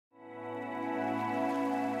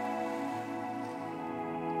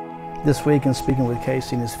This week in speaking with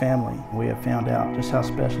Casey and his family, we have found out just how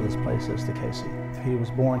special this place is to Casey. He was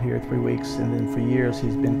born here 3 weeks, and then for years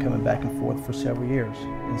he's been coming back and forth for several years.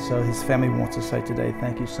 And so his family wants to say today,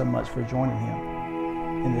 thank you so much for joining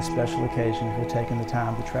him in this special occasion, for taking the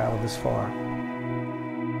time to travel this far.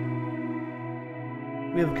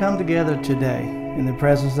 We have come together today in the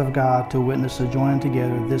presence of God to witness the joining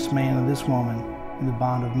together of this man and this woman in the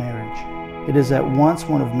bond of marriage. It is at once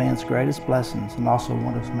one of man's greatest blessings and also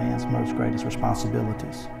one of man's most greatest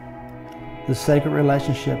responsibilities. The sacred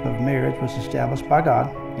relationship of marriage was established by God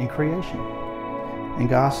in creation. And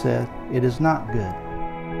God said, it is not good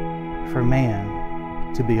for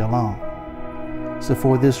man to be alone. So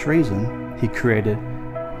for this reason, he created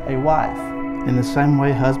a wife. In the same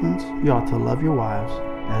way, husbands, you ought to love your wives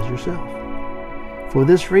as yourself. For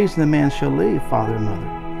this reason, the man shall leave father and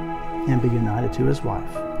mother and be united to his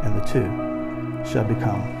wife, and the two shall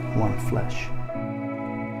become one flesh.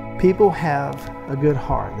 People have a good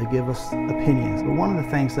heart. They give us opinions. But one of the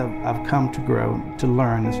things that I've come to grow, to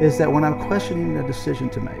learn, is that when I'm questioning a decision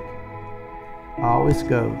to make, I always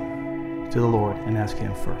go to the Lord and ask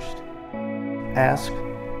Him first. Ask,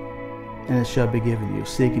 and it shall be given you.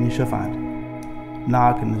 Seek, and you shall find.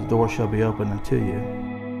 Knock, and the door shall be opened unto you.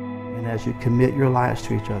 And as you commit your lives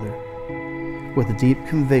to each other, with a deep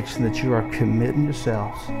conviction that you are committing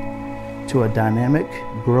yourselves to a dynamic,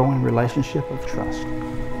 growing relationship of trust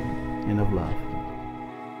and of love.